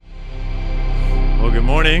Well, good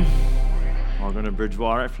morning. Welcome to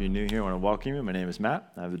Bridgewater. If you're new here, I want to welcome you. My name is Matt.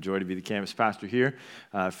 I have the joy to be the campus pastor here.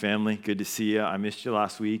 Family, good to see you. I missed you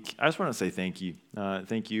last week. I just want to say thank you.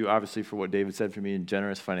 Thank you, obviously, for what David said for being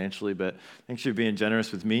generous financially, but thanks for being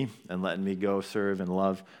generous with me and letting me go serve and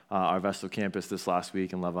love our Vestal campus this last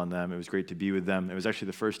week and love on them. It was great to be with them. It was actually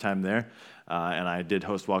the first time there, and I did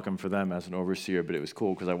host welcome for them as an overseer, but it was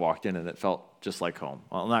cool because I walked in and it felt just like home.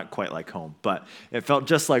 Well, not quite like home, but it felt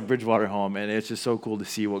just like Bridgewater home, and it's just so cool to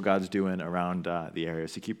see what God's doing around the area,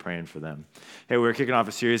 so keep praying for them. Hey, we're kicking off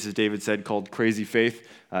a series, as David said, called Crazy Faith,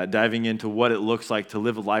 diving into what it looks like to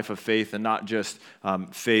live a life of faith, and not just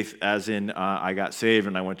faith as in I got saved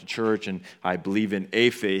and I went to church and I believe in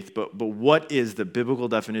a faith, but what is the biblical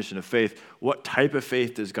definition of faith? What type of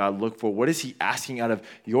faith does God look for? What is he asking out of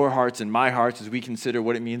your hearts and my hearts as we consider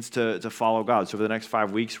what it means to follow God? So for the next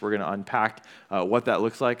 5 weeks, we're going to unpack what that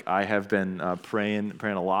looks like. I have been praying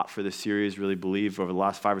a lot for this series, really believe over the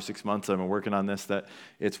last 5 or 6 months I've been working on this, that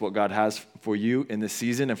it's what God has for you in this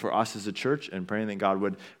season and for us as a church, and praying that God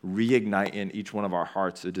would reignite in each one of our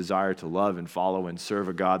hearts a desire to love and follow and serve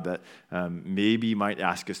a God that maybe might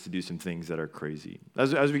ask us to do some things that are crazy.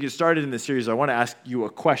 As we get started in this series, I want to ask you a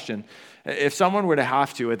question. If someone were to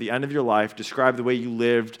have to, at the end of your life, describe the way you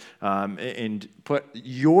lived and put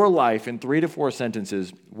your life in 3 to 4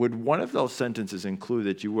 sentences, would one of those sentences include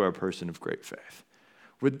that you were a person of great faith?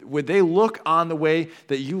 Would they look on the way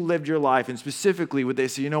that you lived your life, and specifically would they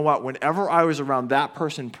say, you know what, whenever I was around that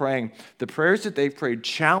person praying, the prayers that they prayed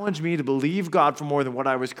challenged me to believe God for more than what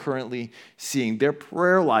I was currently seeing. Their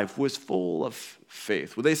prayer life was full of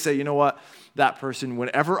faith. Would they say, you know what, that person,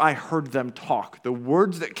 whenever I heard them talk, the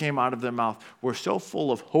words that came out of their mouth were so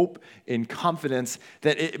full of hope and confidence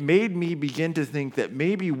that it made me begin to think that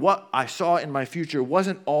maybe what I saw in my future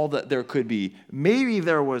wasn't all that there could be. Maybe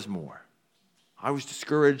there was more. I was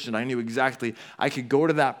discouraged, and I knew exactly I could go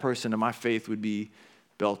to that person and my faith would be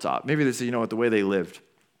built up. Maybe they say, you know what, the way they lived,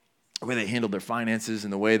 the way they handled their finances,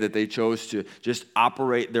 and the way that they chose to just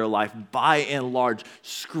operate their life by and large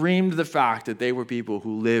screamed the fact that they were people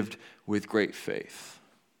who lived with great faith.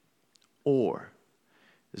 Or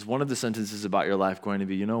is one of the sentences about your life going to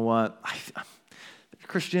be, you know what,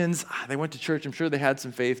 Christians, they went to church, I'm sure they had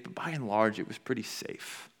some faith, but by and large it was pretty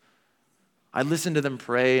safe. I listened to them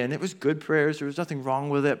pray, and it was good prayers. There was nothing wrong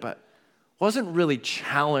with it, but wasn't really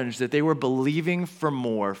challenged that they were believing for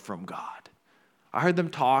more from God. I heard them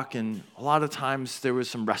talk, and a lot of times there was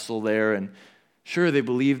some wrestle there, and sure, they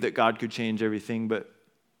believed that God could change everything, but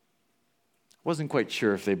wasn't quite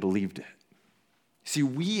sure if they believed it. See,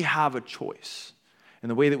 we have a choice in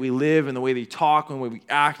the way that we live, and the way we talk, and the way we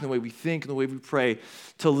act, and the way we think, and the way we pray,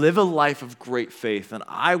 to live a life of great faith. And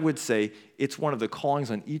I would say it's one of the callings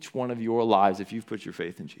on each one of your lives if you've put your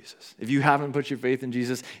faith in Jesus. If you haven't put your faith in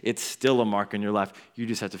Jesus, it's still a mark in your life. You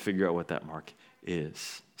just have to figure out what that mark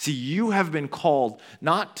is. See, you have been called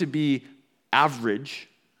not to be average.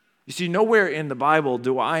 You see, nowhere in the Bible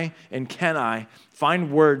do I and can I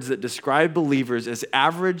find words that describe believers as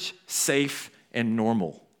average, safe, and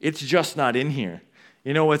normal. It's just not in here.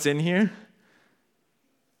 You know what's in here?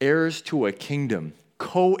 Heirs to a kingdom,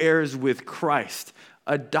 co-heirs with Christ,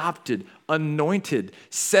 adopted, anointed,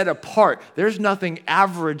 set apart. There's nothing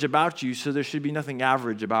average about you, so there should be nothing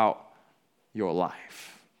average about your life.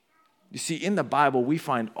 You see, in the Bible, we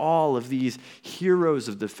find all of these heroes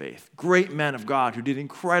of the faith, great men of God who did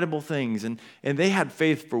incredible things, and they had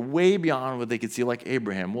faith for way beyond what they could see, like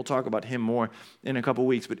Abraham. We'll talk about him more in a couple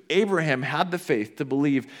weeks, but Abraham had the faith to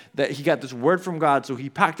believe that he got this word from God, so he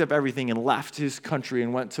packed up everything and left his country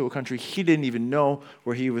and went to a country he didn't even know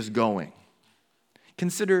where he was going.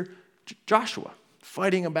 Consider Joshua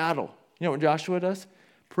fighting a battle. You know what Joshua does?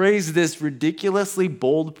 Prays this ridiculously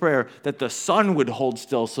bold prayer that the sun would hold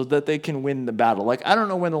still so that they can win the battle. Like, I don't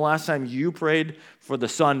know when the last time you prayed for the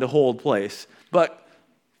sun to hold place, but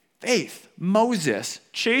faith, Moses,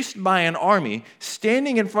 chased by an army,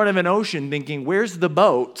 standing in front of an ocean thinking, where's the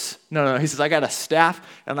boats? No, he says, I got a staff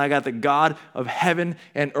and I got the God of heaven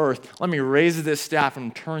and earth. Let me raise this staff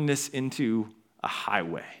and turn this into a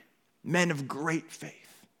highway. Men of great faith.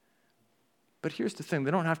 But here's the thing,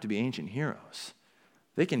 they don't have to be ancient heroes.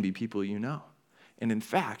 They can be people you know. And in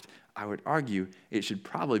fact, I would argue it should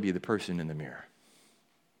probably be the person in the mirror.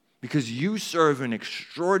 Because you serve an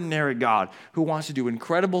extraordinary God who wants to do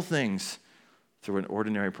incredible things through an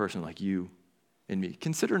ordinary person like you and me.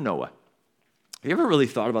 Consider Noah. Have you ever really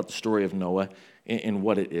thought about the story of Noah and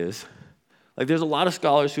what it is? Like, there's a lot of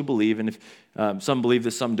scholars who believe, and if some believe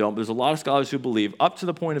this, some don't, but there's a lot of scholars who believe up to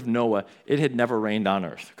the point of Noah, it had never rained on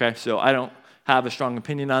earth. Okay, so I don't have a strong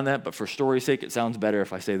opinion on that, but for story's sake, it sounds better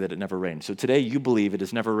if I say that it never rained. So today, you believe it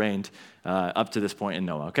has never rained up to this point in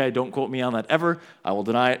Noah, okay? Don't quote me on that ever. I will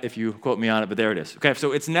deny it if you quote me on it, but there it is. Okay,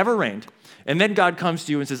 so it's never rained. And then God comes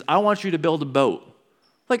to you and says, I want you to build a boat.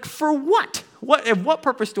 Like, for what? What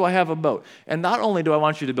purpose do I have a boat? And not only do I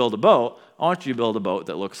want you to build a boat, I want you to build a boat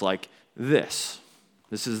that looks like this.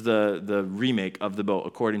 This is the remake of the boat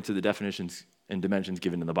according to the definitions and dimensions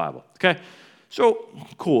given in the Bible, okay? So,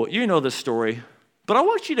 cool, you know this story, but I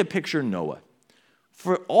want you to picture Noah.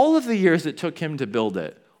 For all of the years it took him to build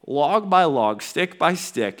it, log by log, stick by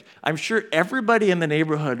stick, I'm sure everybody in the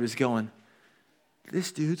neighborhood was going,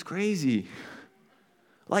 this dude's crazy.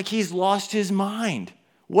 Like he's lost his mind.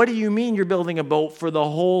 What do you mean you're building a boat for the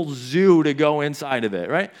whole zoo to go inside of it,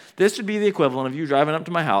 right? This would be the equivalent of you driving up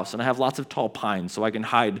to my house, and I have lots of tall pines so I can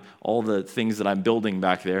hide all the things that I'm building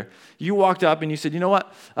back there. You walked up and you said, you know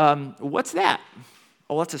what? What's that?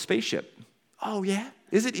 Oh, that's a spaceship. Oh, yeah?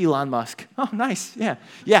 Is it Elon Musk? Oh, nice. Yeah.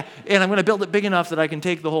 Yeah, and I'm going to build it big enough that I can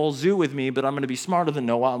take the whole zoo with me, but I'm going to be smarter than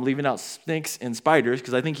Noah. I'm leaving out snakes and spiders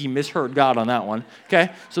because I think he misheard God on that one.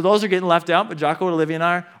 Okay? So those are getting left out, but Jocko, Olivia, and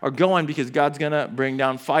I are going because God's going to bring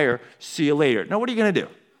down fire. See you later. Now, what are you going to do?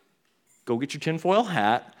 Go get your tinfoil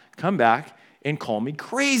hat, come back, and call me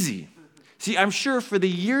crazy. See, I'm sure for the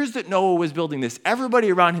years that Noah was building this,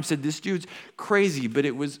 everybody around him said, this dude's crazy, but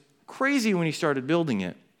it was crazy when he started building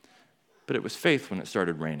it. But it was faith when it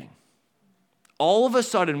started raining. All of a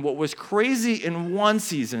sudden, what was crazy in one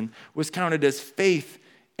season was counted as faith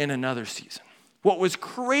in another season. What was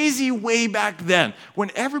crazy way back then,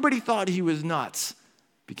 when everybody thought he was nuts,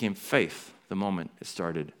 became faith the moment it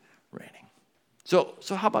started raining. So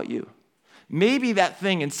how about you? Maybe that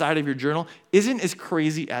thing inside of your journal isn't as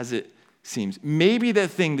crazy as it seems. Maybe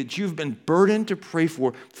that thing that you've been burdened to pray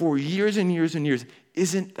for years and years and years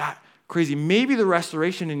isn't that crazy. Maybe the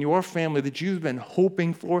restoration in your family that you've been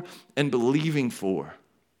hoping for and believing for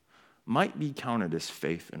might be counted as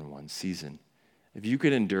faith in one season. If you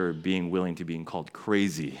could endure being willing to being called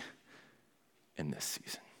crazy in this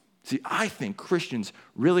season. See, I think Christians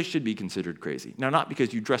really should be considered crazy. Now, not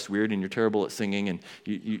because you dress weird and you're terrible at singing and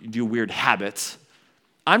you do weird habits.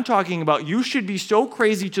 I'm talking about you should be so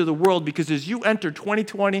crazy to the world because as you enter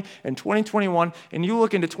 2020 and 2021 and you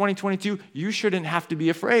look into 2022, you shouldn't have to be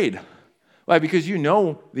afraid. Why? Because you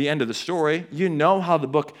know the end of the story. You know how the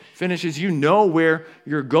book finishes. You know where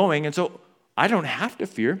you're going. And so I don't have to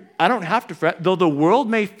fear. I don't have to fret. Though the world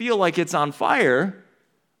may feel like it's on fire,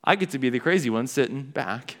 I get to be the crazy one sitting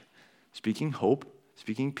back, speaking hope,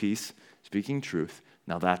 speaking peace, speaking truth.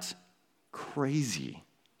 Now that's crazy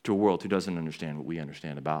to a world who doesn't understand what we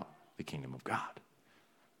understand about the kingdom of God.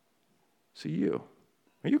 So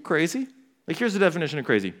are you crazy? Like here's the definition of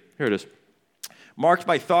crazy. Here it is. Marked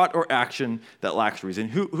by thought or action that lacks reason.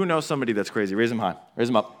 Who knows somebody that's crazy? Raise them high. Raise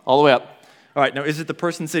them up. All the way up. All right, now is it the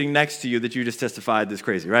person sitting next to you that you just testified is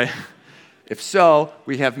crazy, right? If so,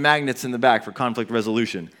 we have magnets in the back for conflict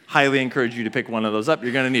resolution. Highly encourage you to pick one of those up.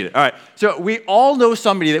 You're going to need it. All right, so we all know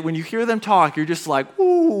somebody that when you hear them talk, you're just like,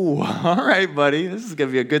 ooh, all right, buddy, this is going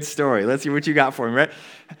to be a good story. Let's see what you got for me, right?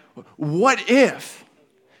 What if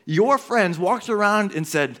your friends walked around and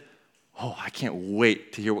said, oh, I can't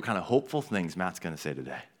wait to hear what kind of hopeful things Matt's going to say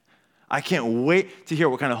today. I can't wait to hear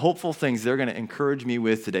what kind of hopeful things they're going to encourage me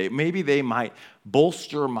with today. Maybe they might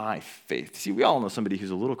bolster my faith. See, we all know somebody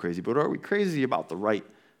who's a little crazy, but are we crazy about the right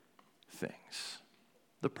things?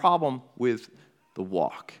 The problem with the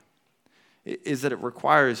walk is that it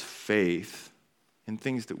requires faith in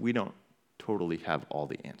things that we don't totally have all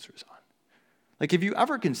the answers on. Like, have you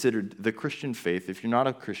ever considered the Christian faith? If you're not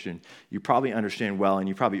a Christian, you probably understand well, and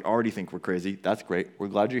you probably already think we're crazy. That's great. We're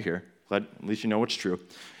glad you're here. Glad at least you know what's true.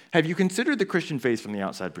 Have you considered the Christian faith from the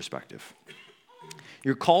outside perspective?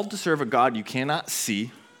 You're called to serve a God you cannot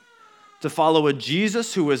see, to follow a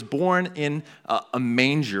Jesus who was born in a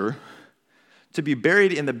manger, to be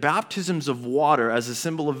buried in the baptisms of water as a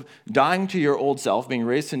symbol of dying to your old self, being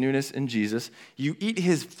raised to newness in Jesus. You eat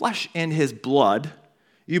his flesh and his blood.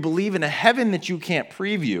 You believe in a heaven that you can't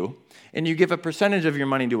preview, and you give a percentage of your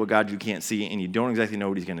money to a God you can't see, and you don't exactly know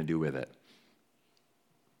what he's going to do with it.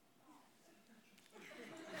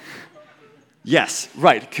 Yes,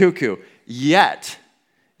 right, cuckoo. Yet,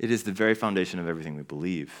 it is the very foundation of everything we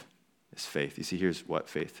believe is faith. You see, here's what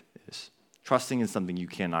faith is. Trusting in something you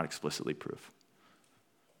cannot explicitly prove.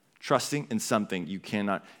 Trusting in something you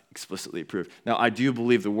cannot explicitly prove. Now, I do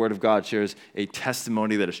believe the Word of God shares a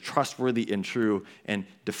testimony that is trustworthy and true and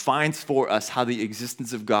defines for us how the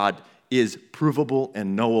existence of God is provable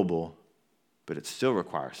and knowable, but it still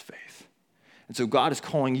requires faith. And so God is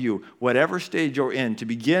calling you, whatever stage you're in, to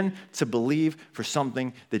begin to believe for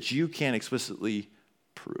something that you can't explicitly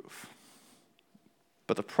prove.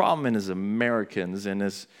 But the problem as Americans and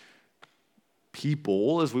as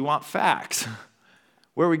people is we want facts.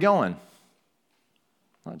 Where are we going?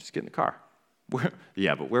 Well, just get in the car. But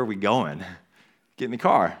where are we going? Get in the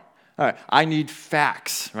car. All right, I need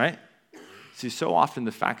facts, right? See, so often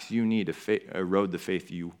the facts you need erode the faith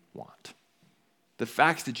you want. The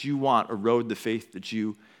facts that you want erode the faith that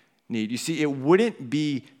you need. You see, it wouldn't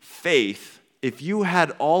be faith if you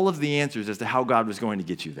had all of the answers as to how God was going to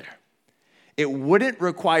get you there. It wouldn't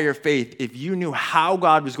require faith if you knew how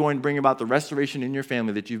God was going to bring about the restoration in your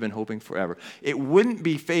family that you've been hoping forever. It wouldn't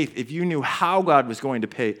be faith if you knew how God was going to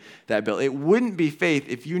pay that bill. It wouldn't be faith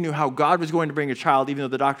if you knew how God was going to bring a child, even though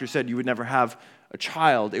the doctor said you would never have a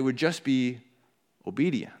child. It would just be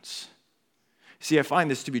obedience. See, I find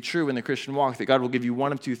this to be true in the Christian walk, that God will give you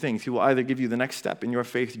one of two things. He will either give you the next step in your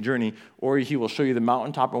faith journey, or he will show you the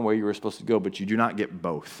mountaintop and where you were supposed to go, but you do not get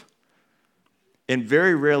both. And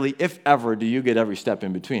very rarely, if ever, do you get every step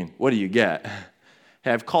in between. What do you get?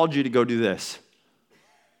 Hey, I've called you to go do this.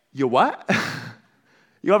 You what?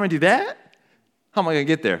 You want me to do that? How am I going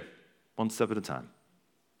to get there? One step at a time.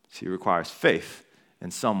 See, it requires faith in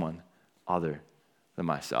someone other than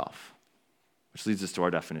myself. Which leads us to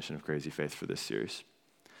our definition of crazy faith for this series.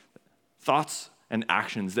 Thoughts and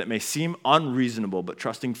actions that may seem unreasonable, but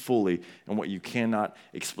trusting fully in what you cannot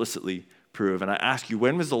explicitly prove. And I ask you,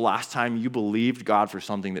 when was the last time you believed God for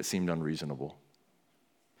something that seemed unreasonable?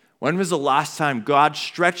 When was the last time God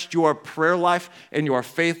stretched your prayer life and your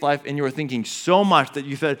faith life and your thinking so much that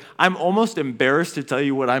you said, I'm almost embarrassed to tell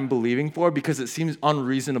you what I'm believing for because it seems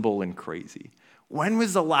unreasonable and crazy? When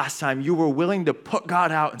was the last time you were willing to put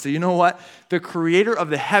God out and say, you know what? The creator of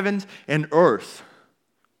the heavens and earth,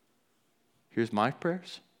 here's my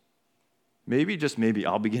prayers. Maybe, just maybe,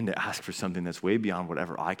 I'll begin to ask for something that's way beyond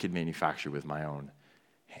whatever I could manufacture with my own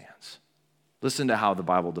hands. Listen to how the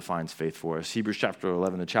Bible defines faith for us. Hebrews chapter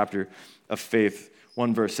 11, the chapter of faith,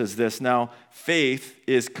 one verse says this, now faith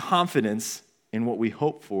is confidence in what we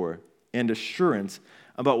hope for and assurance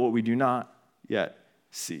about what we do not yet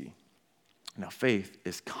see. Now, faith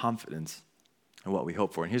is confidence in what we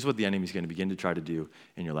hope for. And here's what the enemy's going to begin to try to do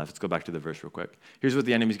in your life. Let's go back to the verse real quick. Here's what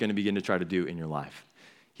the enemy's going to begin to try to do in your life.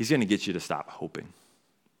 He's going to get you to stop hoping.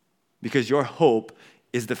 Because your hope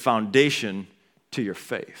is the foundation to your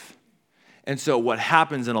faith. And so what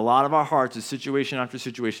happens in a lot of our hearts is situation after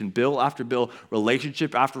situation, bill after bill,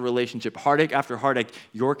 relationship after relationship, heartache after heartache,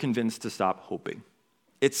 you're convinced to stop hoping.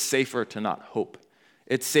 It's safer to not hope.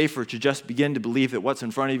 It's safer to just begin to believe that what's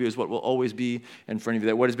in front of you is what will always be in front of you,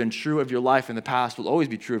 that what has been true of your life in the past will always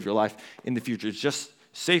be true of your life in the future. It's just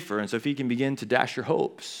safer. And so if he can begin to dash your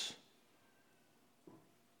hopes,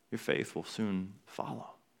 your faith will soon follow.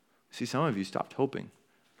 See, some of you stopped hoping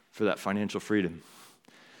for that financial freedom.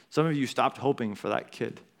 Some of you stopped hoping for that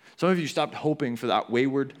kid. Some of you stopped hoping for that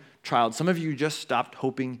wayward child. Some of you just stopped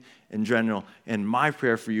hoping in general. And my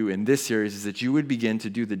prayer for you in this series is that you would begin to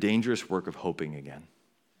do the dangerous work of hoping again.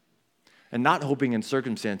 And not hoping in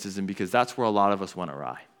circumstances, and because that's where a lot of us went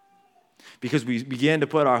awry. Because we began to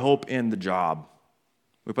put our hope in the job.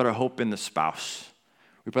 We put our hope in the spouse.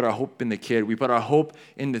 We put our hope in the kid. We put our hope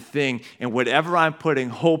in the thing. And whatever I'm putting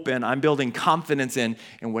hope in, I'm building confidence in.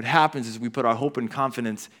 And what happens is we put our hope and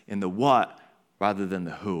confidence in the what rather than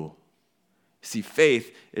the who. See,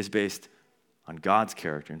 faith is based on God's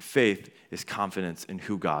character. And faith is confidence in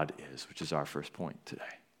who God is, which is our first point today.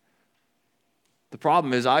 The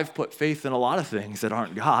problem is I've put faith in a lot of things that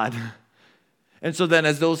aren't God. And so then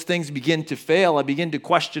as those things begin to fail, I begin to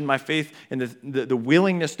question my faith and the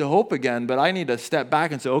willingness to hope again. But I need to step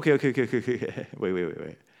back and say, okay.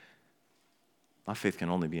 Wait. My faith can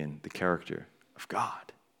only be in the character of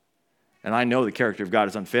God. And I know the character of God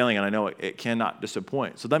is unfailing, and I know it cannot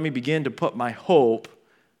disappoint. So let me begin to put my hope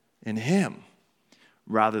in him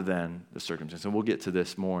rather than the circumstance. And we'll get to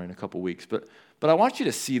this more in a couple weeks. But I want you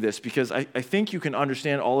to see this because I think you can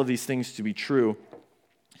understand all of these things to be true.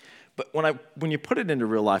 But when you put it into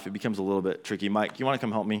real life, it becomes a little bit tricky. Mike, you want to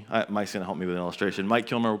come help me? Mike's going to help me with an illustration. Mike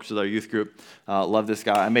Kilmer works with our youth group. Love this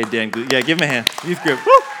guy. I made Dan. Yeah, give him a hand. Youth group.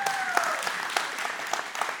 Woo!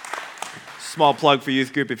 Small plug for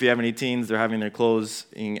youth group. If you have any teens, they're having their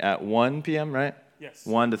closing at 1 p.m., right? Yes.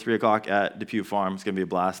 1 to 3 o'clock at Depew Farm. It's going to be a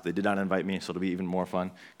blast. They did not invite me, so it'll be even more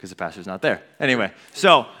fun because the pastor's not there. Anyway,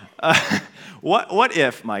 so what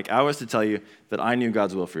if, Mike, I was to tell you that I knew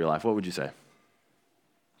God's will for your life? What would you say?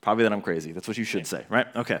 Probably that I'm crazy. That's what you should say, right?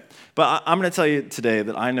 Okay. But I'm going to tell you today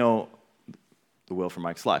that I know the will for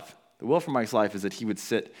Mike's life. The will for Mike's life is that he would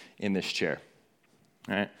sit in this chair,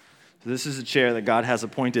 all right? So this is a chair that God has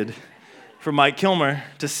appointed for Mike Kilmer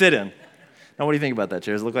to sit in. Now, what do you think about that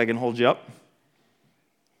chair? Does it look like it can hold you up?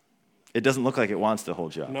 It doesn't look like it wants to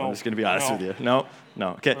hold you up. No. I'm just going to be honest No. with you. No?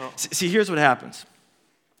 Okay. No. See, here's what happens.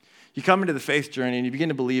 You come into the faith journey and you begin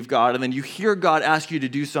to believe God, and then you hear God ask you to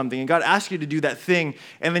do something, and God asks you to do that thing,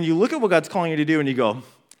 and then you look at what God's calling you to do, and you go,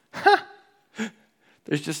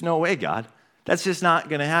 there's just no way, God. That's just not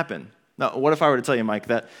going to happen. Now, what if I were to tell you, Mike,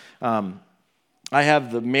 that I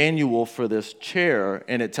have the manual for this chair,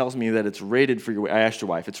 and it tells me that it's rated for your weight. I asked your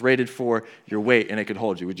wife, it's rated for your weight, and it could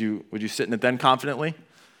hold you. Would you sit in it then confidently?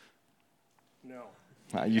 No.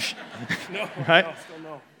 No, Right? No, still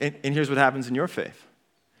no. And here's what happens in your faith.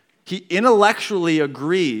 He intellectually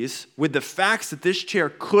agrees with the facts that this chair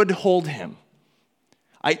could hold him.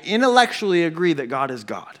 I intellectually agree that God is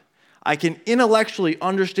God. I can intellectually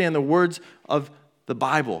understand the words of the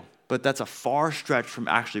Bible, but that's a far stretch from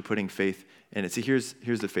actually putting faith in it. See, here's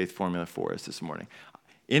the faith formula for us this morning.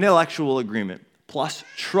 Intellectual agreement plus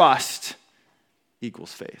trust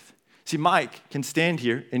equals faith. See, Mike can stand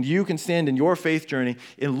here, and you can stand in your faith journey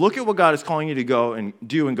and look at what God is calling you to go and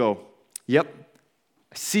do and go, yep,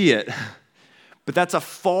 I see it. But that's a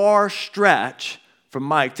far stretch from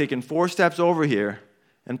Mike taking 4 steps over here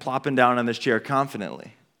and plopping down on this chair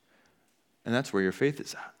confidently. And that's where your faith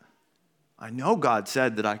is at. I know God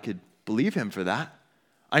said that I could believe him for that.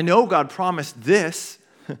 I know God promised this.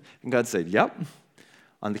 And God said, yep,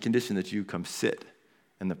 on the condition that you come sit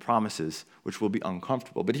in the promises, which will be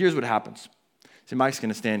uncomfortable. But here's what happens. See, Mike's going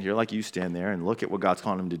to stand here like you stand there and look at what God's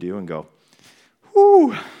calling him to do and go,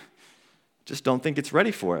 whew, just don't think it's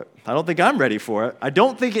ready for it. I don't think I'm ready for it. I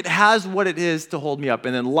don't think it has what it is to hold me up.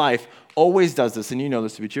 And then life always does this, and you know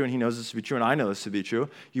this to be true, and he knows this to be true, and I know this to be true.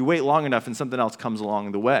 You wait long enough, and something else comes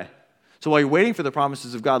along the way. So while you're waiting for the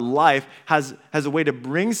promises of God, life has a way to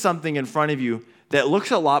bring something in front of you that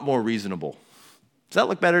looks a lot more reasonable. Does that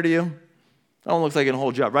look better to you? That one looks like it can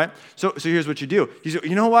hold you up, right? So here's what you do. You say,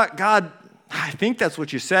 you know what, God, I think that's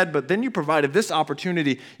what you said, but then you provided this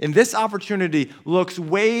opportunity, and this opportunity looks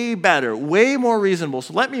way better, way more reasonable.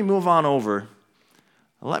 So let me move on over,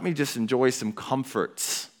 and let me just enjoy some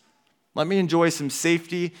comforts. Let me enjoy some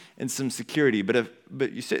safety and some security.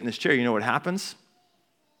 But you sit in this chair, you know what happens?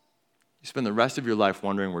 You spend the rest of your life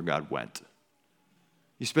wondering where God went.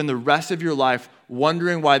 You spend the rest of your life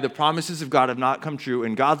wondering why the promises of God have not come true,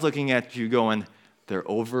 and God's looking at you going, they're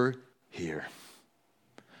over here.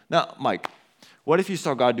 Now, Mike, what if you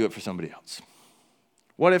saw God do it for somebody else?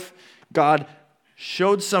 What if God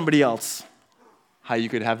showed somebody else how you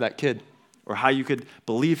could have that kid, or how you could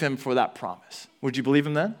believe him for that promise? Would you believe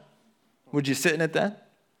him then? Would you sit in it then?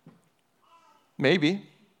 Maybe.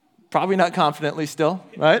 Probably not confidently still,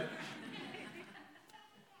 right?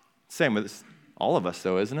 Same with all of us,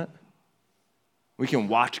 though, isn't it? We can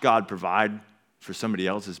watch God provide for somebody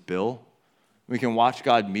else's bill. We can watch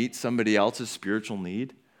God meet somebody else's spiritual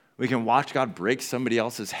need. We can watch God break somebody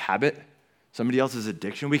else's habit, somebody else's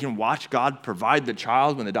addiction. We can watch God provide the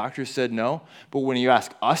child when the doctor said no. But when you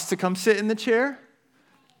ask us to come sit in the chair,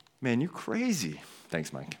 man, you're crazy.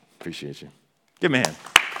 Thanks, Mike. Appreciate you. Give him a hand.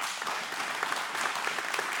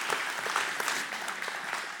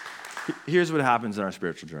 Here's what happens in our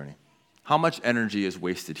spiritual journey. How much energy is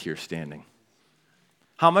wasted here standing?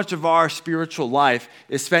 How much of our spiritual life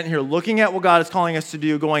is spent here looking at what God is calling us to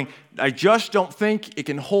do, going, I just don't think it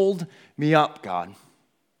can hold me up, God.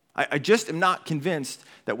 I just am not convinced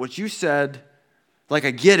that what you said, like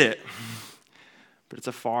I get it, but it's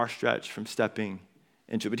a far stretch from stepping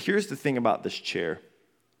into it. But here's the thing about this chair,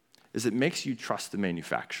 is it makes you trust the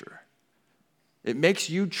manufacturer. It makes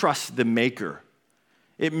you trust the maker.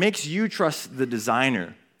 It makes you trust the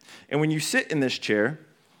designer. And when you sit in this chair,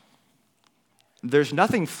 there's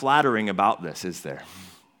nothing flattering about this, is there?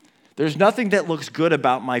 There's nothing that looks good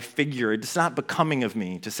about my figure. It's not becoming of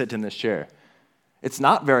me to sit in this chair. It's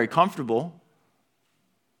not very comfortable,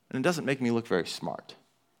 and it doesn't make me look very smart.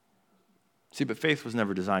 See, but faith was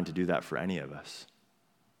never designed to do that for any of us.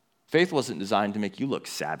 Faith wasn't designed to make you look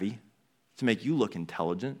savvy, to make you look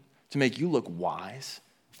intelligent, to make you look wise.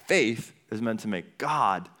 Faith is meant to make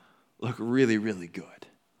God look really, really good.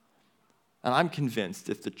 And I'm convinced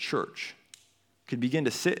if the church could begin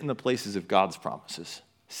to sit in the places of God's promises,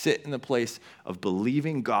 sit in the place of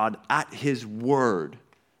believing God at his word,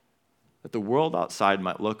 that the world outside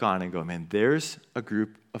might look on and go, man, there's a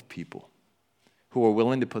group of people who are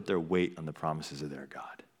willing to put their weight on the promises of their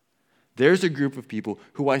God. There's a group of people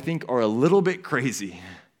who I think are a little bit crazy,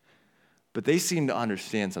 but they seem to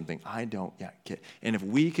understand something I don't yet get. And if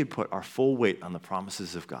we could put our full weight on the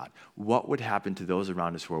promises of God, what would happen to those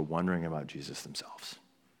around us who are wondering about Jesus themselves?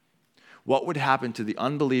 What would happen to the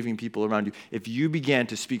unbelieving people around you if you began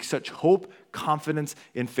to speak such hope, confidence,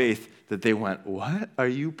 and faith that they went, what are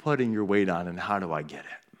you putting your weight on and how do I get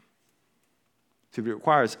it? So it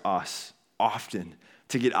requires us often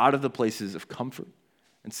to get out of the places of comfort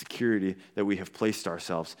and security that we have placed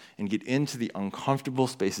ourselves and get into the uncomfortable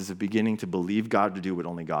spaces of beginning to believe God to do what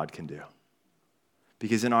only God can do.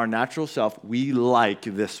 Because in our natural self, we like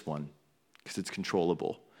this one because it's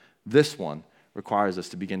controllable. This one requires us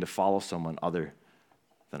to begin to follow someone other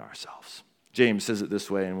than ourselves. James says it this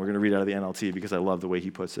way, and we're going to read out of the NLT because I love the way he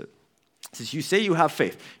puts it. He says, you say you have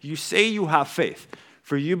faith. You say you have faith,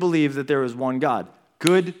 for you believe that there is one God.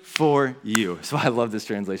 Good for you. So I love this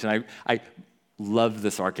translation. I love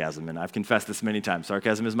the sarcasm, and I've confessed this many times.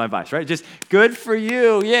 Sarcasm is my vice, right? Just good for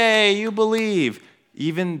you. Yay, you believe.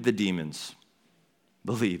 Even the demons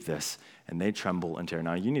believe this, and they tremble and terror.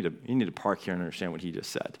 Now, you need to park here and understand what he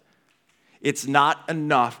just said. It's not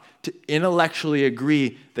enough to intellectually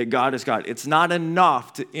agree that God is God. It's not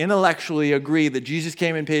enough to intellectually agree that Jesus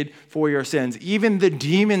came and paid for your sins. Even the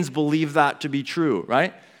demons believe that to be true,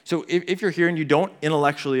 right? So if you're here and you don't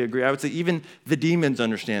intellectually agree, I would say even the demons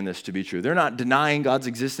understand this to be true. They're not denying God's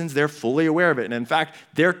existence. They're fully aware of it. And in fact,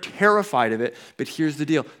 they're terrified of it. But here's the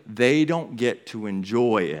deal. They don't get to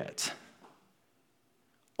enjoy it.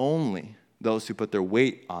 Only those who put their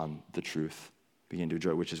weight on the truth begin to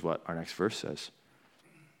enjoy, which is what our next verse says.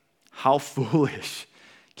 How foolish.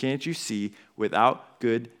 Can't you see, without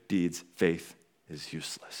good deeds, faith is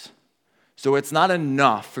useless. So it's not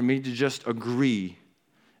enough for me to just agree.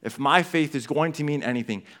 If my faith is going to mean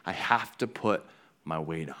anything, I have to put my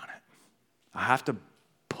weight on it. I have to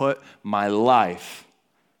put my life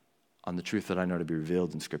on the truth that I know to be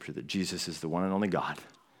revealed in Scripture, that Jesus is the one and only God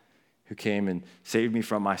who came and saved me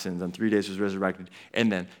from my sins, on 3 days was resurrected,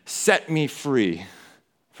 and then set me free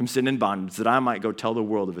from sin and bondage, that I might go tell the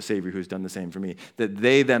world of a Savior who's done the same for me, that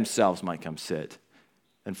they themselves might come sit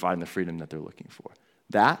and find the freedom that they're looking for.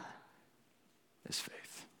 That is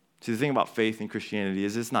faith. See, the thing about faith in Christianity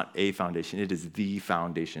is it's not a foundation, it is the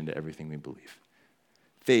foundation to everything we believe.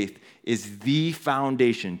 Faith is the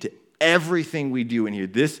foundation to everything we do in here.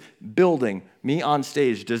 This building, me on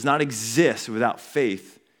stage, does not exist without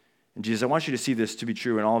faith. And Jesus, I want you to see this to be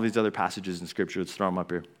true in all of these other passages in Scripture. Let's throw them up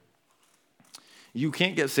here. You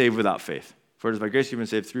can't get saved without faith. For it is by grace you've been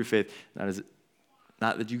saved through faith.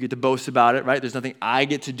 Not that you get to boast about it, right? There's nothing I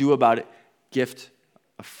get to do about it. Gift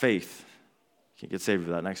of faith. You can't get saved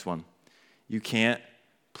without. Next one. You can't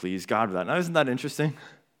please God without. Now, isn't that interesting?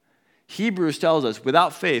 Hebrews tells us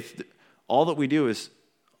without faith, all that we do is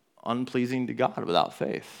unpleasing to God without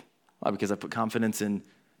faith. Why? Because I put confidence in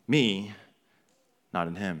me, not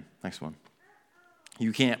in him. Next one.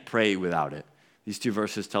 You can't pray without it. These two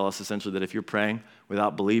verses tell us essentially that if you're praying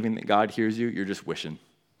without believing that God hears you, you're just wishing.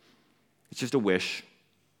 It's just a wish.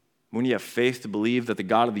 When you have faith to believe that the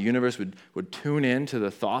God of the universe would tune in to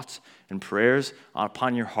the thoughts and prayers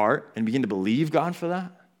upon your heart and begin to believe God for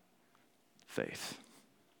that, faith.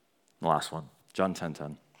 The last one, John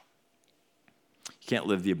 10:10. You can't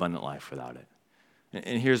live the abundant life without it.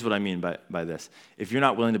 And here's what I mean by this. If you're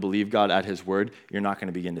not willing to believe God at his word, you're not going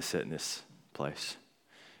to begin to sit in this place.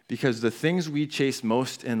 Because the things we chase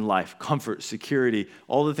most in life, comfort, security,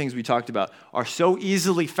 all the things we talked about, are so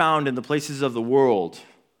easily found in the places of the world.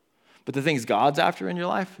 But the things God's after in your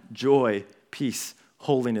life, joy, peace,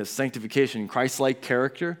 holiness, sanctification, Christ-like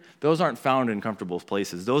character, those aren't found in comfortable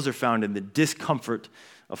places. Those are found in the discomfort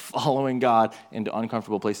of following God into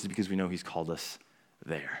uncomfortable places because we know he's called us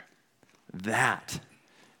there. That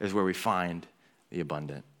is where we find the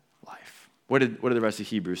abundant life. What did the rest of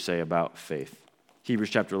Hebrews say about faith? Hebrews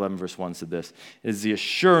chapter 11, verse 1 said this. It is the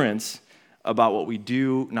assurance about what we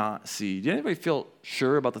do not see. Do anybody feel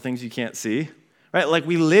sure about the things you can't see? Right? Like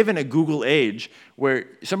we live in a Google age where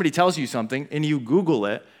somebody tells you something and you Google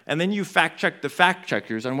it and then you fact check the fact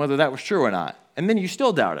checkers on whether that was true or not. And then you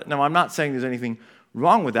still doubt it. Now, I'm not saying there's anything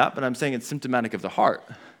wrong with that, but I'm saying it's symptomatic of the heart.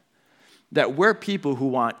 That we're people who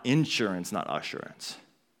want insurance, not assurance.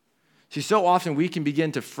 See, so often we can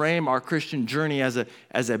begin to frame our Christian journey as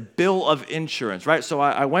a bill of insurance, right? So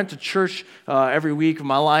I went to church every week of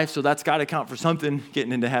my life, so that's got to count for something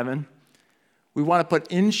getting into heaven. We want to put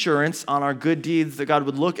insurance on our good deeds, that God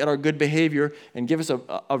would look at our good behavior and give us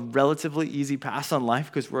a relatively easy pass on life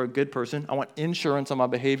because we're a good person. I want insurance on my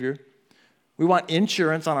behavior. We want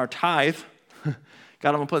insurance on our tithe. God,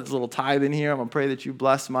 I'm going to put this little tithe in here. I'm going to pray that you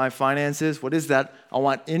bless my finances. What is that? I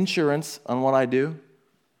want insurance on what I do.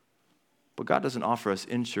 But God doesn't offer us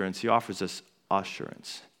insurance. He offers us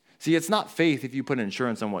assurance. See, it's not faith if you put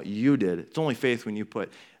insurance on what you did. It's only faith when you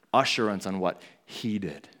put assurance on what he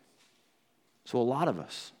did. So a lot of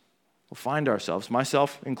us we'll find ourselves,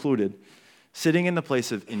 myself included, sitting in the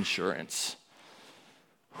place of insurance.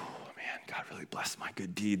 Oh, man, God really blessed my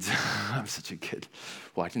good deeds. I'm such a good,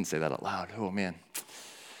 well, I didn't say that out loud. Oh, man.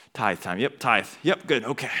 Tithe time. Yep, tithe. Yep, good.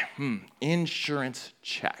 Okay. Insurance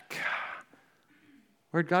check.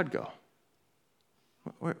 Where'd God go?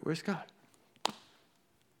 Where's God?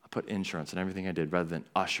 I put insurance on everything I did rather than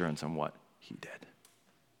assurance on what he did.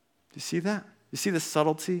 Do you see that? You see the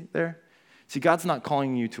subtlety there? See, God's not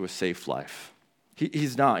calling you to a safe life.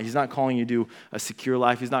 He's not. He's not calling you to a secure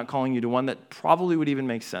life. He's not calling you to one that probably would even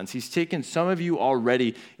make sense. He's taken some of you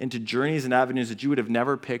already into journeys and avenues that you would have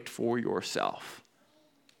never picked for yourself.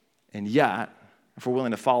 And yet, if we're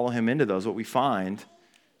willing to follow him into those, what we find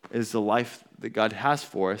is the life that God has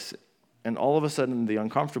for us. And all of a sudden, the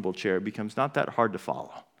uncomfortable chair becomes not that hard to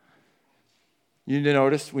follow. You need to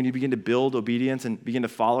notice when you begin to build obedience and begin to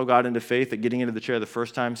follow God into faith that getting into the chair the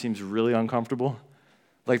first time seems really uncomfortable.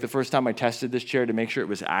 Like the first time I tested this chair to make sure it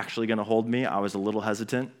was actually going to hold me, I was a little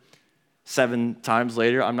hesitant. 7 times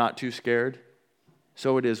later, I'm not too scared.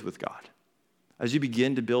 So it is with God. As you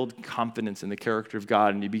begin to build confidence in the character of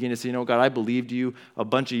God and you begin to say, God, I believed you a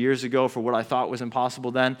bunch of years ago for what I thought was impossible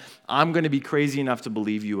then, I'm going to be crazy enough to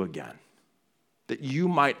believe you again. That you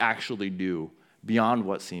might actually do beyond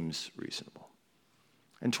what seems reasonable.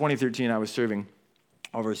 In 2013, I was serving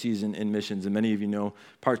overseas in missions, and many of you know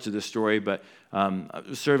parts of this story, but I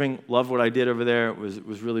was serving, loved what I did over there,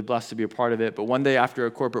 was really blessed to be a part of it. But one day after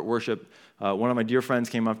a corporate worship, one of my dear friends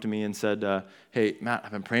came up to me and said, hey, Matt,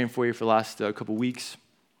 I've been praying for you for the last couple weeks.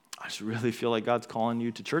 I just really feel like God's calling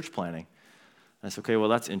you to church planting. And I said, okay, well,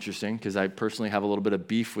 that's interesting, because I personally have a little bit of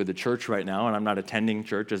beef with the church right now, and I'm not attending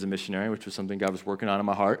church as a missionary, which was something God was working on in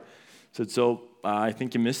my heart. I said, so I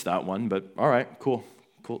think you missed that one, but all right, cool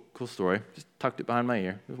story. Just tucked it behind my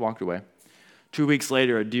ear, just walked away. 2 weeks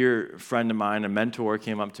later, a dear friend of mine, a mentor,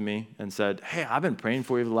 came up to me and said, hey, I've been praying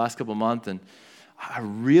for you for the last couple of months, and I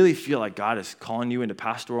really feel like God is calling you into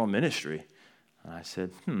pastoral ministry. And I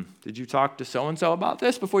said, did you talk to so-and-so about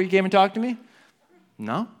this before you came and talked to me?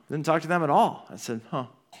 No, didn't talk to them at all. I said,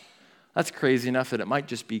 that's crazy enough that it might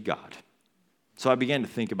just be God. So I began to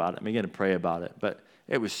think about it. I began to pray about it, but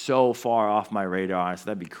it was so far off my radar. I said,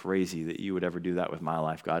 that'd be crazy that you would ever do that with my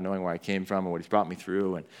life, God, knowing where I came from and what he's brought me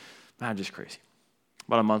through, and man, just crazy.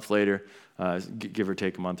 About a month later, give or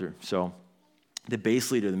take a month or so, the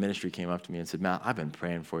base leader of the ministry came up to me and said, Matt, I've been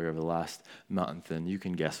praying for you over the last month, and you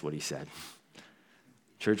can guess what he said.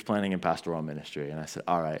 Church planting and pastoral ministry. And I said,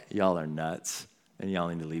 all right, y'all are nuts, and y'all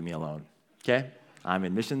need to leave me alone. Okay? I'm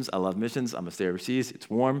in missions. I love missions. I'm going to stay overseas. It's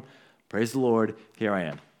warm. Praise the Lord. Here I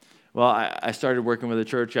am. Well, I started working with the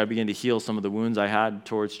church. I began to heal some of the wounds I had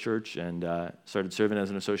towards church and started serving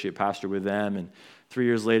as an associate pastor with them. And 3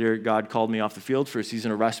 years later, God called me off the field for a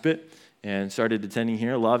season of respite and started attending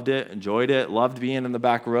here. Loved it, enjoyed it, loved being in the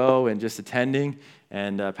back row and just attending.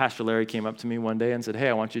 And Pastor Larry came up to me one day and said, hey,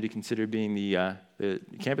 I want you to consider being the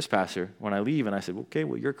campus pastor when I leave. And I said, okay,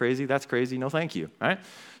 well, you're crazy. That's crazy. No, thank you. All right?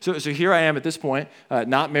 So here I am at this point,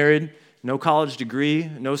 not married, no college degree,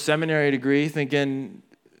 no seminary degree, thinking,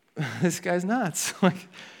 this guy's nuts.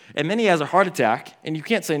 And then he has a heart attack, and you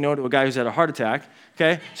can't say no to a guy who's had a heart attack,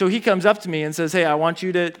 okay? So he comes up to me and says, hey, I want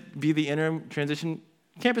you to be the interim transition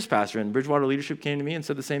campus pastor. And Bridgewater leadership came to me and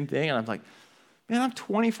said the same thing, and I'm like, man, I'm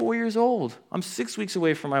 24 years old. I'm 6 weeks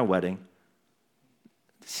away from my wedding.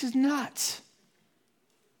 This is nuts.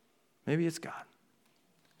 Maybe it's God.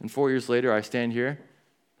 And 4 years later, I stand here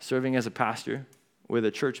serving as a pastor with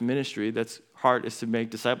a church ministry that's heart is to make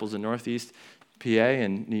disciples in Northeast PA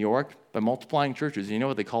and New York by multiplying churches. You know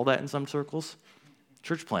what they call that in some circles?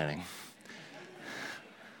 Church planting.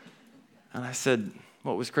 And I said,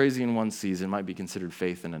 what was crazy in one season might be considered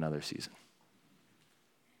faith in another season.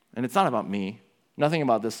 And it's not about me. Nothing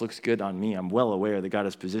about this looks good on me. I'm well aware that God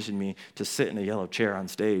has positioned me to sit in a yellow chair on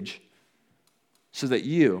stage so that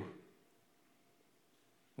you,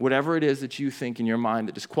 whatever it is that you think in your mind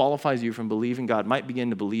that disqualifies you from believing God, might begin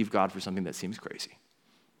to believe God for something that seems crazy.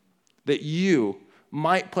 That you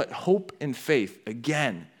might put hope and faith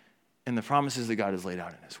again in the promises that God has laid out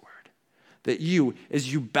in his word. That you,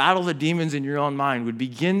 as you battle the demons in your own mind, would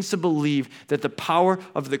begin to believe that the power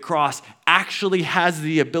of the cross actually has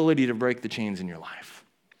the ability to break the chains in your life.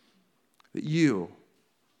 That you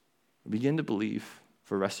would begin to believe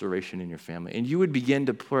for restoration in your family. And you would begin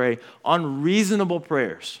to pray unreasonable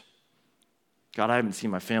prayers. God, I haven't seen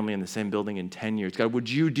my family in the same building in 10 years. God, would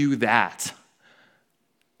you do that?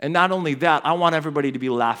 And not only that, I want everybody to be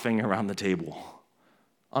laughing around the table.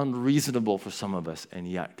 Unreasonable for some of us, and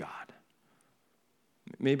yet God.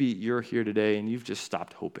 Maybe you're here today and you've just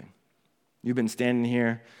stopped hoping. You've been standing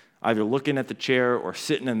here either looking at the chair or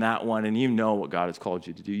sitting in that one, and you know what God has called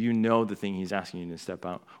you to do. You know the thing he's asking you to step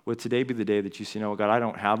out. Would today be the day that you say, you know what, God, I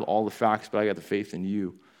don't have all the facts, but I got the faith in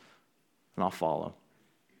you, and I'll follow.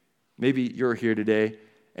 Maybe you're here today,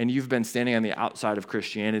 and you've been standing on the outside of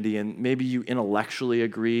Christianity, and maybe you intellectually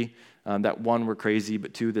agree that one, we're crazy,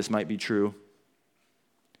 but two, this might be true.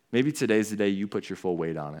 Maybe today's the day you put your full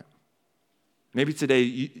weight on it. Maybe today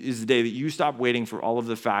is the day that you stop waiting for all of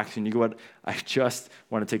the facts and you go out, I just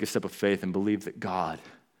want to take a step of faith and believe that God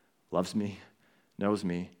loves me, knows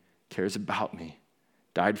me, cares about me,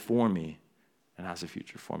 died for me, and has a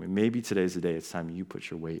future for me. Maybe today's the day it's time you put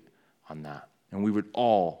your weight on that. And we would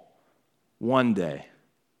all one day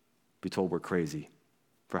be told we're crazy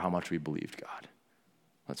for how much we believed God.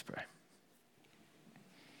 Let's pray.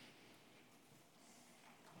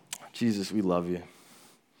 Jesus, we love you.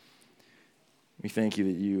 We thank you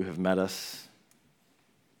that you have met us,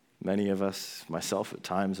 many of us, myself at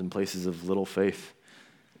times, in places of little faith,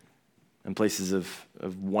 in places of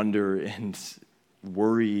wonder and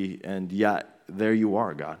worry, and yet there you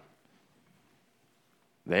are, God.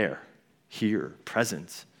 There, here,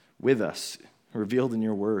 present with us, revealed in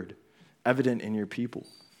your word, evident in your people.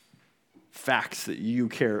 Facts that you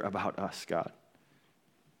care about us, God.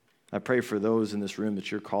 I pray for those in this room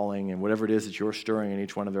that you're calling and whatever it is that you're stirring in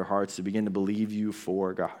each one of their hearts to begin to believe you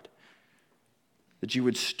for, God. That you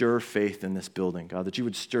would stir faith in this building, God. That you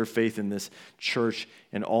would stir faith in this church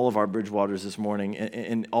and all of our Bridgewaters this morning,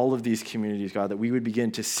 in all of these communities, God. That we would begin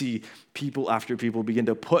to see people after people begin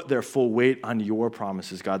to put their full weight on your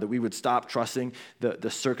promises, God. That we would stop trusting the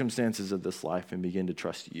circumstances of this life and begin to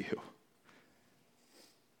trust you.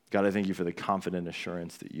 God, I thank you for the confident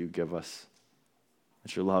assurance that you give us.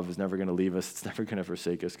 That your love is never going to leave us. It's never going to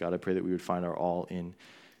forsake us. God, I pray that we would find our all in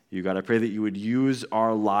you. God, I pray that you would use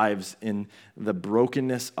our lives in the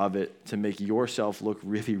brokenness of it to make yourself look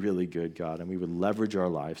really, really good, God. And we would leverage our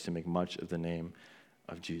lives to make much of the name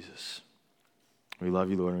of Jesus. We love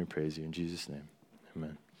you, Lord, and we praise you. In Jesus' name,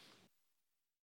 amen.